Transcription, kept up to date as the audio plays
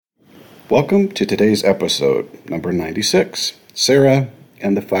Welcome to today's episode, number 96, Sarah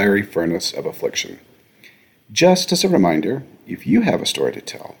and the Fiery Furnace of Affliction. Just as a reminder, if you have a story to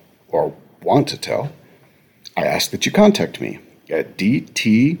tell, or want to tell, I ask that you contact me at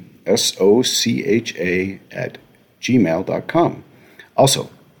dtsocha@gmail.com. Also,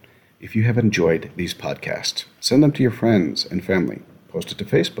 if you have enjoyed these podcasts, send them to your friends and family. Post it to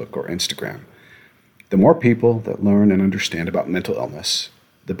Facebook or Instagram. The more people that learn and understand about mental illness,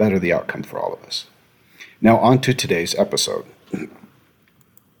 the better the outcome for all of us. Now on to today's episode.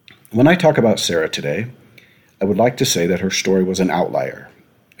 When I talk about Sarah today, I would like to say that her story was an outlier,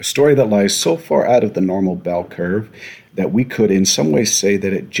 a story that lies so far out of the normal bell curve that we could in some ways say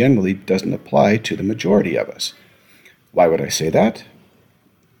that it generally doesn't apply to the majority of us. Why would I say that?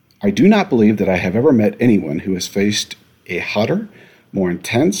 I do not believe that I have ever met anyone who has faced a hotter, more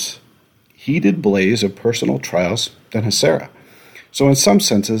intense, heated blaze of personal trials than has Sarah. So in some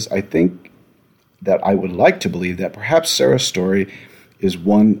senses, I think that I would like to believe that perhaps Sarah's story is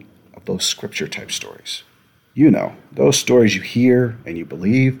one of those scripture-type stories. You know, those stories you hear and you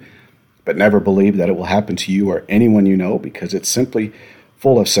believe, but never believe that it will happen to you or anyone you know because it's simply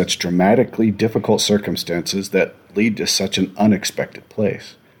full of such dramatically difficult circumstances that lead to such an unexpected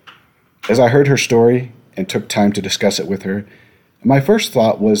place. As I heard her story and took time to discuss it with her, my first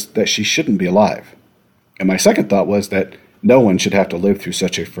thought was that she shouldn't be alive. And my second thought was that no one should have to live through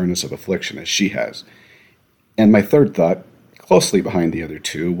such a furnace of affliction as she has. And my third thought, closely behind the other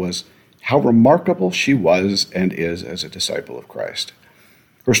two, was how remarkable she was and is as a disciple of Christ.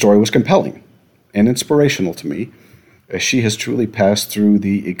 Her story was compelling and inspirational to me, as she has truly passed through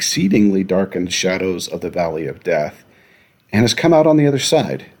the exceedingly darkened shadows of the valley of death and has come out on the other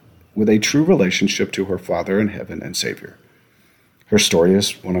side with a true relationship to her Father in heaven and Savior. Her story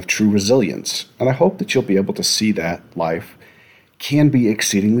is one of true resilience, and I hope that you'll be able to see that life can be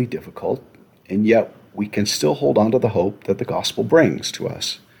exceedingly difficult, and yet we can still hold on to the hope that the gospel brings to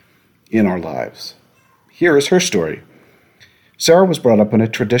us in our lives. Here is her story. Sarah was brought up in a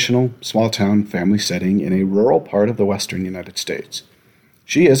traditional small-town family setting in a rural part of the western United States.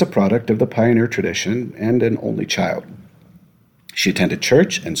 She is a product of the pioneer tradition and an only child. She attended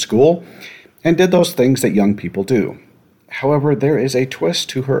church and school and did those things that young people do. However, there is a twist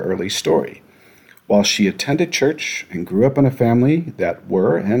to her early story. While she attended church and grew up in a family that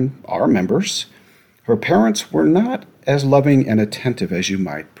were and are members, her parents were not as loving and attentive as you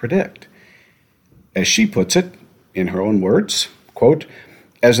might predict. As she puts it, in her own words, quote,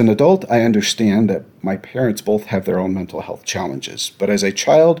 "As an adult, I understand that my parents both have their own mental health challenges, but as a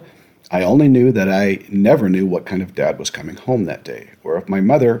child, I only knew that I never knew what kind of dad was coming home that day, or if my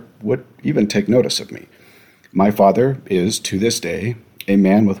mother would even take notice of me. My father is, to this day, a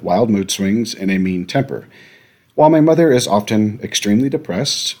man with wild mood swings and a mean temper, while my mother is often extremely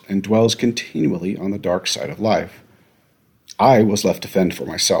depressed and dwells continually on the dark side of life. I was left to fend for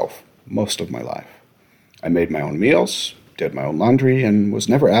myself most of my life. I made my own meals, did my own laundry, and was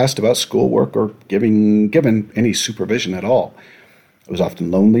never asked about schoolwork or given any supervision at all. I was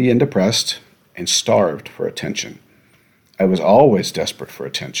often lonely and depressed and starved for attention. I was always desperate for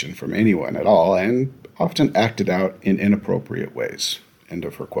attention from anyone at all and often acted out in inappropriate ways." End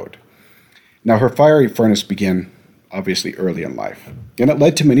of her quote. Now, her fiery furnace began obviously early in life, and it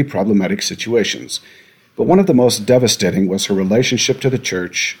led to many problematic situations. But one of the most devastating was her relationship to the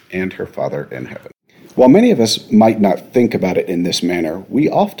church and her Father in heaven. While many of us might not think about it in this manner, we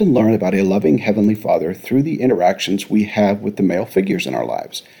often learn about a loving Heavenly Father through the interactions we have with the male figures in our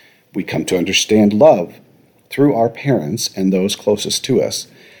lives. We come to understand love through our parents and those closest to us.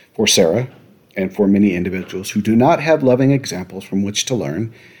 For Sarah, and for many individuals who do not have loving examples from which to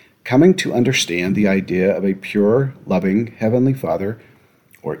learn, coming to understand the idea of a pure, loving Heavenly Father,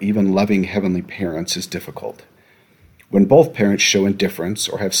 or even loving heavenly parents, is difficult. When both parents show indifference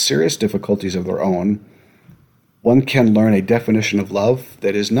or have serious difficulties of their own, one can learn a definition of love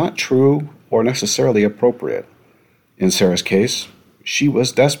that is not true or necessarily appropriate. In Sarah's case, she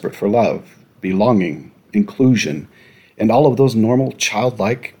was desperate for love, belonging, inclusion, and all of those normal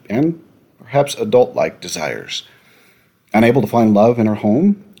childlike and perhaps adult-like desires. Unable to find love in her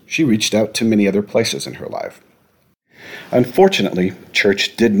home, she reached out to many other places in her life. Unfortunately,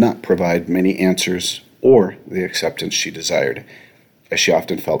 church did not provide many answers or the acceptance she desired, as she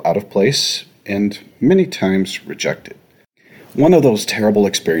often felt out of place and many times rejected. One of those terrible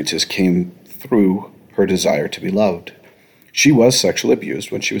experiences came through her desire to be loved. She was sexually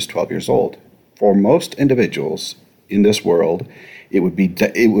abused when she was 12 years old. For most individuals in this world, it would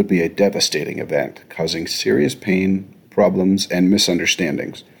be a devastating event, causing serious pain, problems, and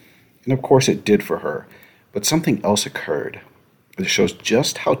misunderstandings. And of course it did for her, but something else occurred. It shows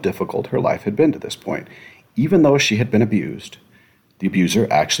just how difficult her life had been to this point. Even though she had been abused, the abuser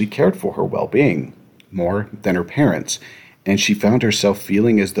actually cared for her well-being more than her parents, and she found herself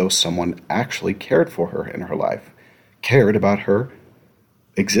feeling as though someone actually cared for her in her life, cared about her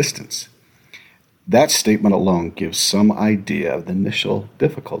existence. That statement alone gives some idea of the initial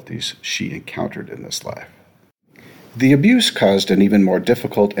difficulties she encountered in this life. The abuse caused an even more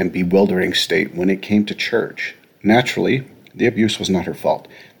difficult and bewildering state when it came to church. Naturally, the abuse was not her fault,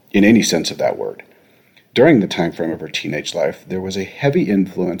 in any sense of that word. During the time frame of her teenage life, there was a heavy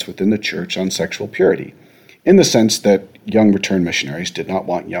influence within the church on sexual purity, in the sense that young returned missionaries did not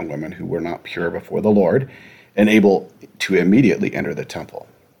want young women who were not pure before the Lord and able to immediately enter the temple.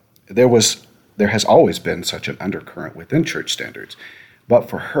 There has always been such an undercurrent within church standards, but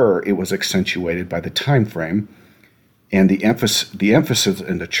for her it was accentuated by the time frame and the emphasis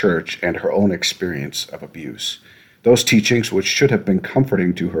in the church and her own experience of abuse. Those teachings, which should have been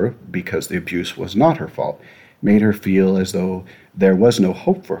comforting to her because the abuse was not her fault, made her feel as though there was no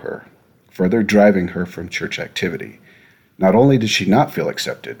hope for her, further driving her from church activity. Not only did she not feel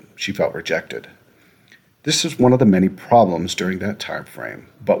accepted, she felt rejected. This is one of the many problems during that time frame,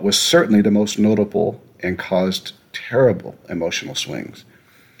 but was certainly the most notable and caused terrible emotional swings.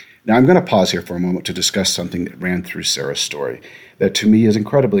 Now I'm going to pause here for a moment to discuss something that ran through Sarah's story that to me is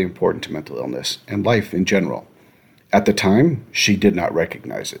incredibly important to mental illness and life in general. At the time, she did not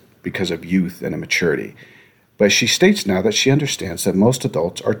recognize it because of youth and immaturity, but she states now that she understands that most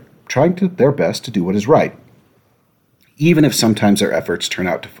adults are trying their best to do what is right, even if sometimes their efforts turn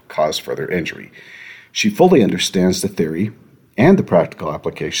out to cause further injury. She fully understands the theory and the practical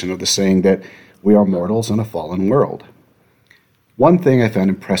application of the saying that we are mortals in a fallen world. One thing I found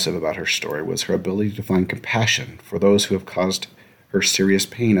impressive about her story was her ability to find compassion for those who have caused her serious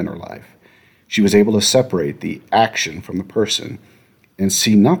pain in her life. She was able to separate the action from the person and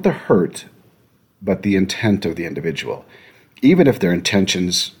see not the hurt, but the intent of the individual. Even if their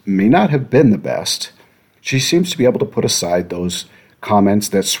intentions may not have been the best, she seems to be able to put aside those comments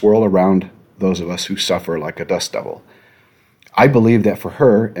that swirl around those of us who suffer like a dust devil. I believe that for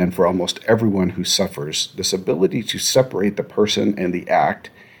her and for almost everyone who suffers, this ability to separate the person and the act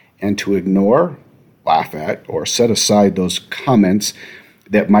and to ignore, laugh at, or set aside those comments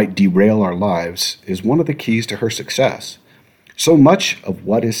that might derail our lives is one of the keys to her success. So much of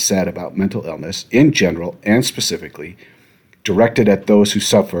what is said about mental illness in general and specifically directed at those who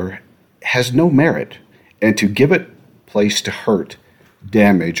suffer has no merit, and to give it place to hurt,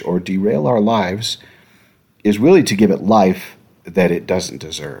 damage, or derail our lives is really to give it life that it doesn't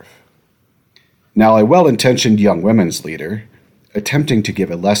deserve. Now, a well-intentioned young women's leader attempting to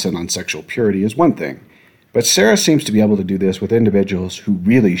give a lesson on sexual purity is one thing, but Sarah seems to be able to do this with individuals who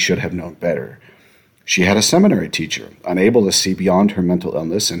really should have known better. She had a seminary teacher, unable to see beyond her mental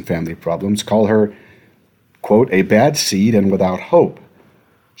illness and family problems, call her, quote, a bad seed and without hope.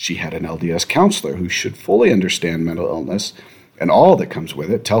 She had an LDS counselor who should fully understand mental illness and all that comes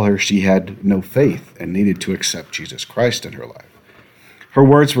with it, tell her she had no faith and needed to accept Jesus Christ in her life. Her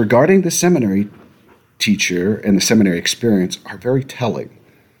words regarding the seminary teacher and the seminary experience are very telling.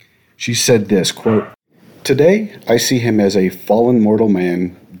 She said this, quote, today I see him as a fallen mortal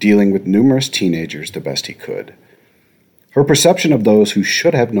man dealing with numerous teenagers the best he could. Her perception of those who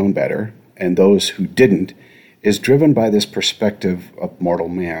should have known better and those who didn't is driven by this perspective of mortal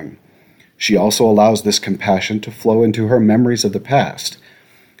man. She also allows this compassion to flow into her memories of the past,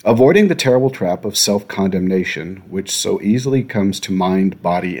 avoiding the terrible trap of self-condemnation which so easily comes to mind,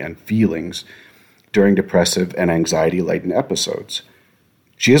 body, and feelings during depressive and anxiety-laden episodes.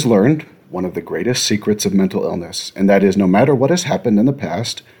 She has learned one of the greatest secrets of mental illness, and that is no matter what has happened in the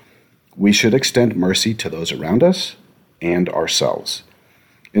past, we should extend mercy to those around us and ourselves.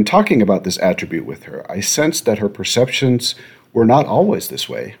 In talking about this attribute with her, I sensed that her perceptions were not always this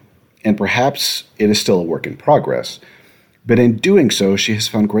way, and perhaps it is still a work in progress, but in doing so, she has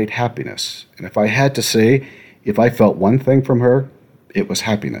found great happiness. And if I had to say, if I felt one thing from her, it was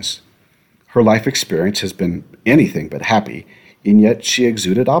happiness. Her life experience has been anything but happy, and yet she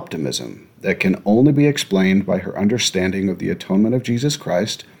exuded optimism that can only be explained by her understanding of the atonement of Jesus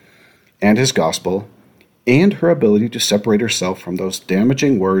Christ and his gospel, and her ability to separate herself from those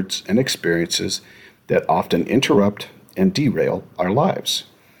damaging words and experiences that often interrupt and derail our lives.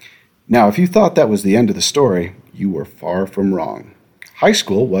 Now, if you thought that was the end of the story, you were far from wrong. High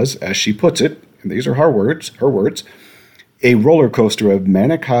school was, as she puts it, and these are her words, a roller coaster of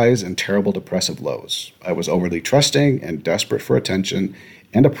manic highs and terrible depressive lows. I was overly trusting and desperate for attention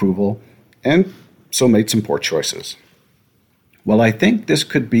and approval, and so made some poor choices. Well, I think this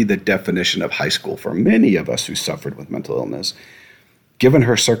could be the definition of high school for many of us who suffered with mental illness. Given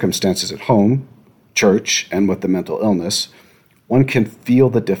her circumstances at home, church, and with the mental illness, one can feel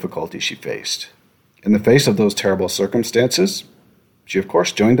the difficulty she faced. In the face of those terrible circumstances, she of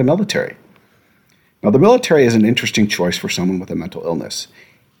course joined the military. Now, the military is an interesting choice for someone with a mental illness.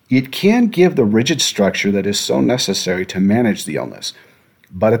 It can give the rigid structure that is so necessary to manage the illness,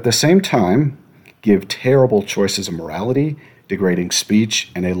 but at the same time, give terrible choices of morality, degrading speech,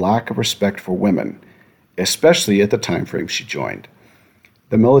 and a lack of respect for women, especially at the time frame she joined.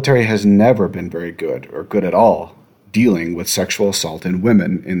 The military has never been very good, or good at all, dealing with sexual assault in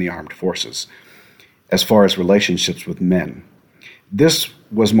women in the armed forces, as far as relationships with men. This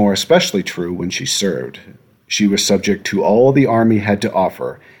was more especially true when she served. She was subject to all the Army had to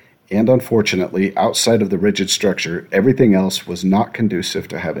offer, and unfortunately, outside of the rigid structure, everything else was not conducive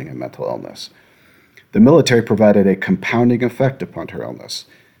to having a mental illness. The military provided a compounding effect upon her illness,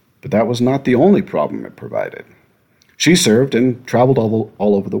 but that was not the only problem it provided. She served and traveled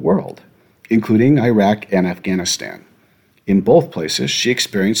all over the world, including Iraq and Afghanistan. In both places, she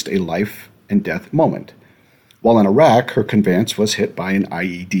experienced a life and death moment. While in Iraq, her conveyance was hit by an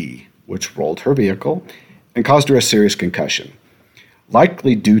IED, which rolled her vehicle and caused her a serious concussion.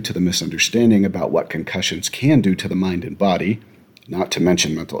 Likely due to the misunderstanding about what concussions can do to the mind and body, not to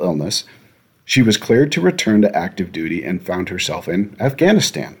mention mental illness, she was cleared to return to active duty and found herself in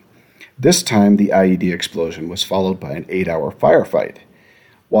Afghanistan. This time, the IED explosion was followed by an 8-hour firefight,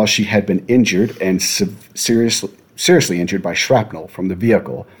 while she had been injured and seriously injured by shrapnel from the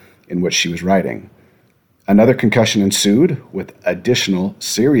vehicle in which she was riding. Another concussion ensued, with additional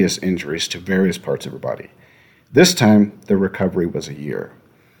serious injuries to various parts of her body. This time, the recovery was a year.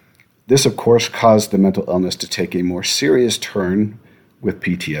 This, of course, caused the mental illness to take a more serious turn with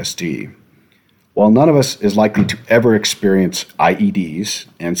PTSD. While none of us is likely to ever experience IEDs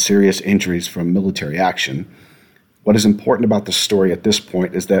and serious injuries from military action, what is important about the story at this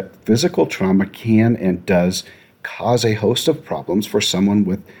point is that physical trauma can and does cause a host of problems for someone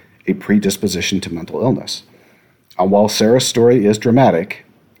with a predisposition to mental illness. And while Sarah's story is dramatic,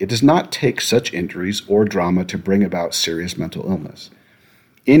 it does not take such injuries or drama to bring about serious mental illness.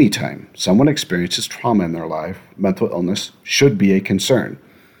 Anytime someone experiences trauma in their life, mental illness should be a concern.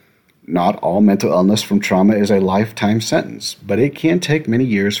 Not all mental illness from trauma is a lifetime sentence, but it can take many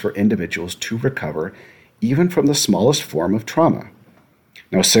years for individuals to recover, even from the smallest form of trauma.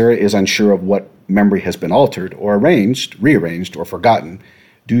 Now, Sarah is unsure of what memory has been altered or rearranged, or forgotten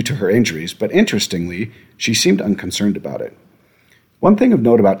due to her injuries, but interestingly, she seemed unconcerned about it. One thing of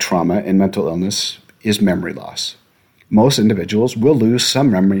note about trauma and mental illness is memory loss. Most individuals will lose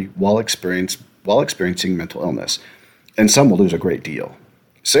some memory while experiencing mental illness, and some will lose a great deal.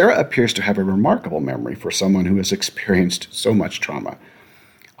 Sarah appears to have a remarkable memory for someone who has experienced so much trauma.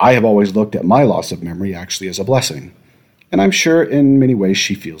 I have always looked at my loss of memory actually as a blessing, and I'm sure in many ways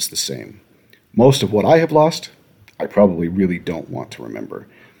she feels the same. Most of what I have lost, I probably really don't want to remember,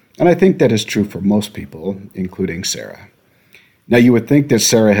 and I think that is true for most people, including Sarah. Now, you would think that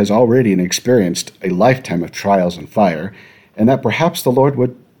Sarah has already experienced a lifetime of trials and fire, and that perhaps the Lord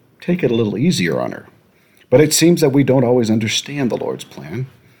would take it a little easier on her. But it seems that we don't always understand the Lord's plan.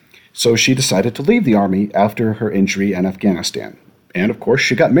 So she decided to leave the Army after her injury in Afghanistan. And of course,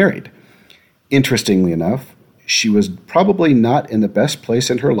 she got married. Interestingly enough, she was probably not in the best place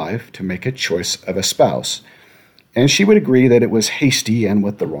in her life to make a choice of a spouse, and she would agree that it was hasty and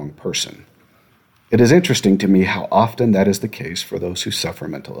with the wrong person. It is interesting to me how often that is the case for those who suffer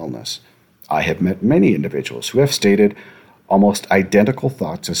mental illness. I have met many individuals who have stated almost identical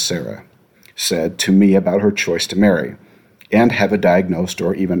thoughts as Sarah said to me about her choice to marry, and have a diagnosed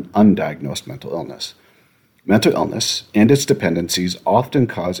or even undiagnosed mental illness. Mental illness and its dependencies often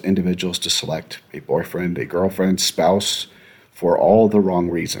cause individuals to select a boyfriend, a girlfriend, spouse for all the wrong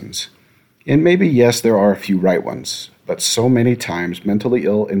reasons. And maybe, yes, there are a few right ones, but so many times mentally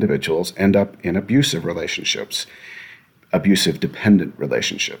ill individuals end up in abusive relationships, abusive dependent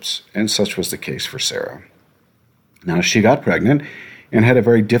relationships, and such was the case for Sarah. Now, she got pregnant and had a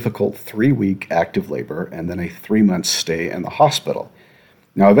very difficult 3-week active labor and then a 3-month stay in the hospital.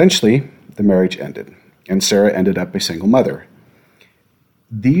 Now, eventually, the marriage ended, and Sarah ended up a single mother.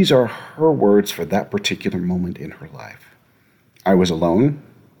 These are her words for that particular moment in her life. I was alone,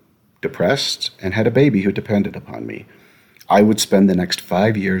 depressed, and had a baby who depended upon me. I would spend the next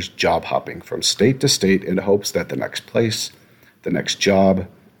 5 years job hopping from state to state in hopes that the next place, the next job,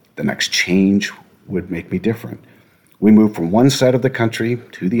 the next change would make me different. We moved from one side of the country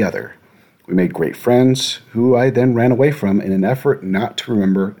to the other. We made great friends, who I then ran away from in an effort not to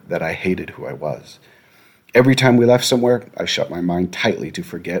remember that I hated who I was. Every time we left somewhere, I shut my mind tightly to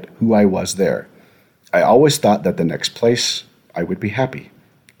forget who I was there. I always thought that the next place, I would be happy.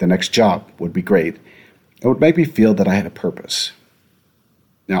 The next job would be great. It would make me feel that I had a purpose.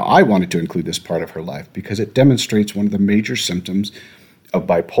 Now, I wanted to include this part of her life because it demonstrates one of the major symptoms of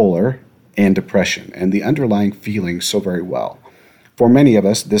bipolar and depression and the underlying feelings so very well. For many of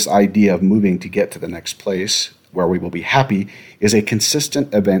us, this idea of moving to get to the next place where we will be happy is a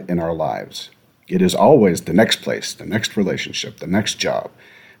consistent event in our lives. It is always the next place, the next relationship, the next job,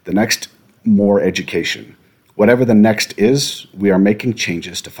 the next more education. Whatever the next is, we are making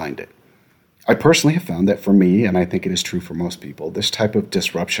changes to find it. I personally have found that for me, and I think it is true for most people, this type of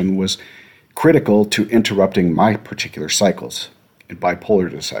disruption was critical to interrupting my particular cycles, and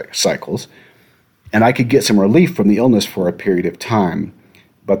bipolar cycles, and I could get some relief from the illness for a period of time,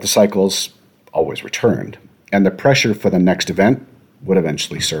 but the cycles always returned, and the pressure for the next event would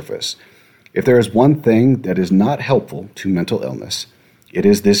eventually surface. If there is one thing that is not helpful to mental illness, it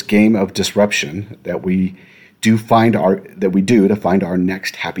is this game of disruption that we do to find our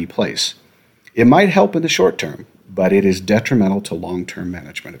next happy place. It might help in the short term, but it is detrimental to long-term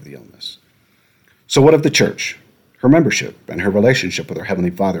management of the illness. So what of the church, her membership, and her relationship with her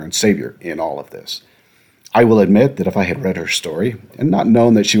Heavenly Father and Savior in all of this? I will admit that if I had read her story and not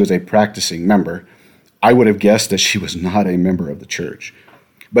known that she was a practicing member, I would have guessed that she was not a member of the church.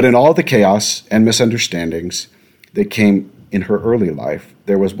 But in all the chaos and misunderstandings that came in her early life,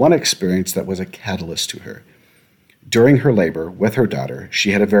 there was one experience that was a catalyst to her. During her labor with her daughter,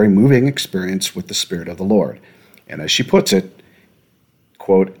 she had a very moving experience with the Spirit of the Lord. And as she puts it,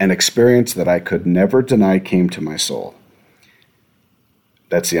 quote, an experience that I could never deny came to my soul.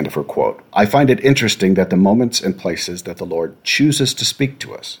 That's the end of her quote. I find it interesting that the moments and places that the Lord chooses to speak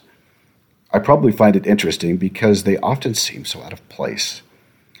to us, I probably find it interesting because they often seem so out of place.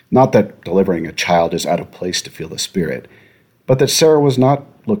 Not that delivering a child is out of place to feel the Spirit, but that Sarah was not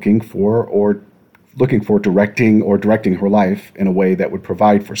looking for directing her life in a way that would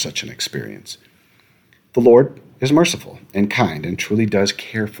provide for such an experience. The Lord is merciful and kind and truly does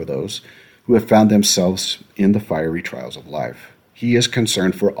care for those who have found themselves in the fiery trials of life. He is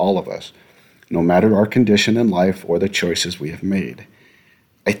concerned for all of us, no matter our condition in life or the choices we have made.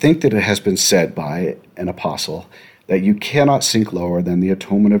 I think that it has been said by an apostle that you cannot sink lower than the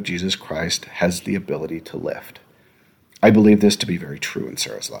atonement of Jesus Christ has the ability to lift. I believe this to be very true in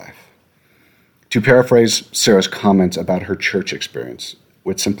Sarah's life. To paraphrase Sarah's comments about her church experience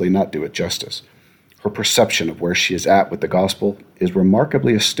would simply not do it justice. Her perception of where she is at with the gospel is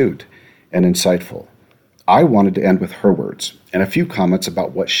remarkably astute and insightful. I wanted to end with her words and a few comments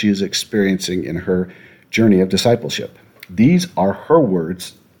about what she is experiencing in her journey of discipleship. These are her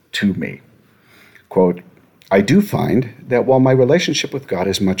words to me. Quote, I do find that while my relationship with God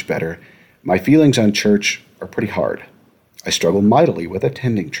is much better, my feelings on church are pretty hard. I struggle mightily with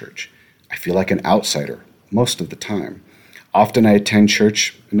attending church. I feel like an outsider most of the time. Often I attend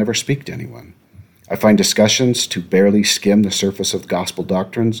church and never speak to anyone. I find discussions to barely skim the surface of gospel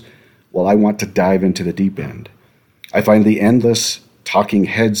doctrines while I want to dive into the deep end. I find the endless talking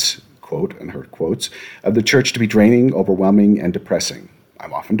heads, quote, and her quotes, of the church to be draining, overwhelming, and depressing.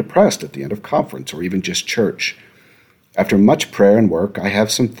 I'm often depressed at the end of conference or even just church. After much prayer and work, I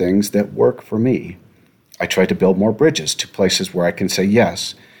have some things that work for me. I try to build more bridges to places where I can say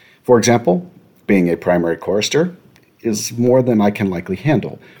yes. For example, being a primary chorister is more than I can likely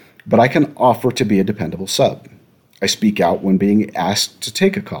handle, but I can offer to be a dependable sub. I speak out when being asked to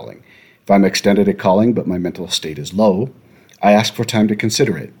take a calling. If I'm extended a calling but my mental state is low, I ask for time to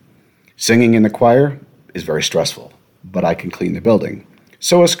consider it. Singing in the choir is very stressful, but I can clean the building.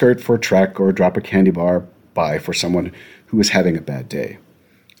 Sew a skirt for a trek or drop a candy bar by for someone who is having a bad day.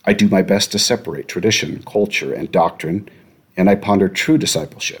 I do my best to separate tradition, culture, and doctrine, and I ponder true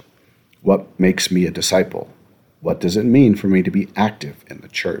discipleship. What makes me a disciple? What does it mean for me to be active in the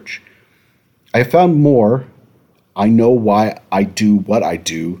church? I have found more I know why I do what I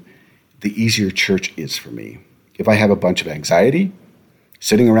do, the easier church is for me. If I have a bunch of anxiety,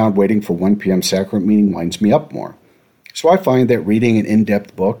 sitting around waiting for 1 p.m. sacrament meeting winds me up more. So I find that reading an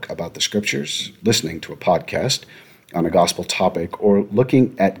in-depth book about the scriptures, listening to a podcast on a gospel topic, or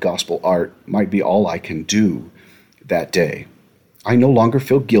looking at gospel art might be all I can do that day. I no longer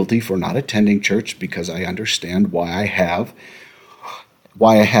feel guilty for not attending church because I understand why I have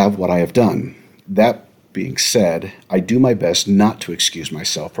what I have done. That being said, I do my best not to excuse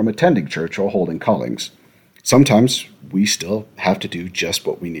myself from attending church or holding callings. Sometimes we still have to do just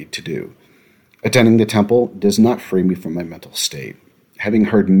what we need to do. Attending the temple does not free me from my mental state. Having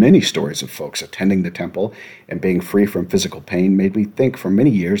heard many stories of folks attending the temple and being free from physical pain made me think for many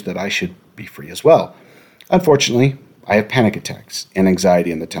years that I should be free as well. Unfortunately, I have panic attacks and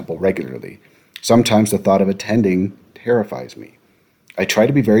anxiety in the temple regularly. Sometimes the thought of attending terrifies me. I try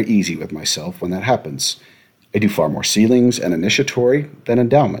to be very easy with myself when that happens. I do far more sealings and initiatory than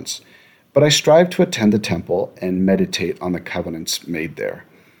endowments, but I strive to attend the temple and meditate on the covenants made there.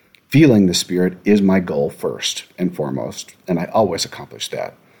 Feeling the Spirit is my goal first and foremost, and I always accomplish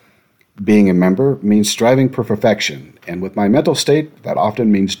that. Being a member means striving for perfection, and with my mental state, that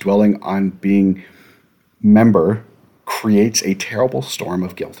often means dwelling on being member creates a terrible storm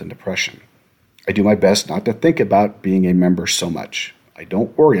of guilt and depression. I do my best not to think about being a member so much. I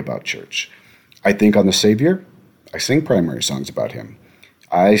don't worry about church. I think on the Savior. I sing primary songs about him.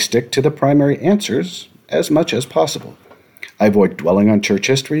 I stick to the primary answers as much as possible. I avoid dwelling on church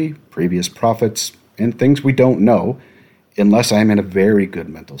history, previous prophets, and things we don't know unless I am in a very good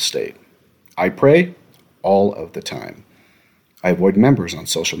mental state. I pray all of the time. I avoid members on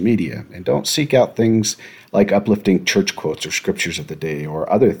social media and don't seek out things like uplifting church quotes or scriptures of the day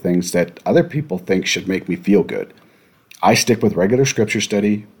or other things that other people think should make me feel good. I stick with regular scripture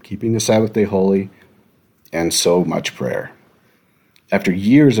study, keeping the Sabbath day holy, and so much prayer. After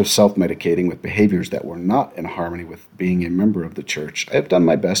years of self-medicating with behaviors that were not in harmony with being a member of the church, I have done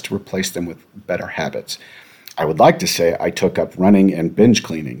my best to replace them with better habits. I would like to say I took up running and binge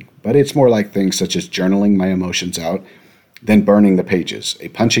cleaning, but it's more like things such as journaling my emotions out, then burning the pages, a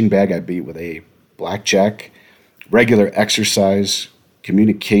punching bag I beat with a blackjack, regular exercise,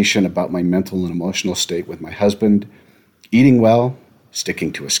 communication about my mental and emotional state with my husband, eating well,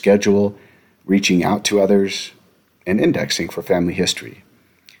 sticking to a schedule, reaching out to others, and indexing for family history.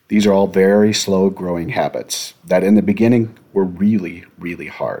 These are all very slow-growing habits that in the beginning were really, really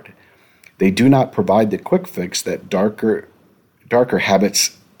hard. They do not provide the quick fix that darker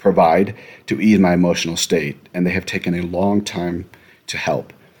habits provide to ease my emotional state, and they have taken a long time to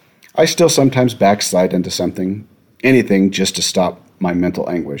help. I still sometimes backslide into anything just to stop my mental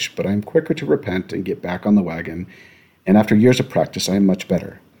anguish, but I am quicker to repent and get back on the wagon, and after years of practice, I am much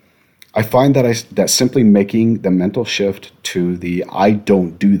better. I find that simply making the mental shift to the I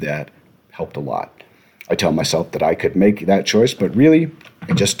don't do that helped a lot. I tell myself that I could make that choice, but really,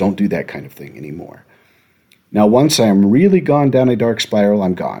 I just don't do that kind of thing anymore. Now, once I am really gone down a dark spiral,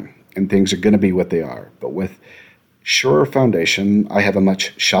 I'm gone, and things are going to be what they are. But with surer foundation, I have a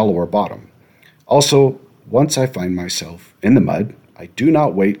much shallower bottom. Also, once I find myself in the mud, I do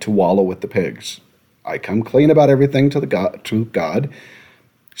not wait to wallow with the pigs. I come clean about everything to God,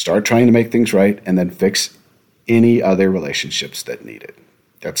 start trying to make things right, and then fix any other relationships that need it.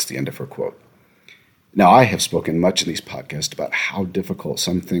 That's the end of her quote. Now, I have spoken much in these podcasts about how difficult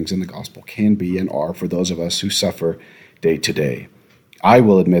some things in the gospel can be and are for those of us who suffer day to day. I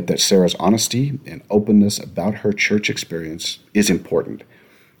will admit that Sarah's honesty and openness about her church experience is important.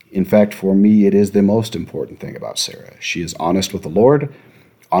 In fact, for me, it is the most important thing about Sarah. She is honest with the Lord,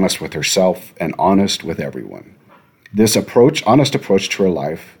 honest with herself, and honest with everyone. This honest approach to her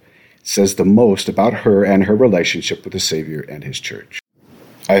life says the most about her and her relationship with the Savior and his church.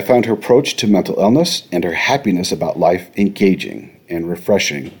 I have found her approach to mental illness and her happiness about life engaging and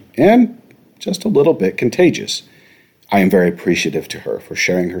refreshing and just a little bit contagious. I am very appreciative to her for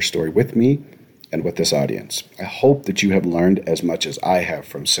sharing her story with me and with this audience. I hope that you have learned as much as I have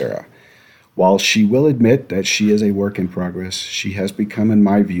from Sarah. While she will admit that she is a work in progress, she has become, in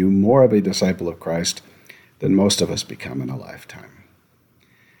my view, more of a disciple of Christ than most of us become in a lifetime.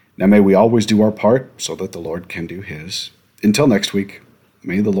 Now may we always do our part so that the Lord can do his. Until next week,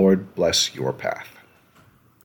 may the Lord bless your path.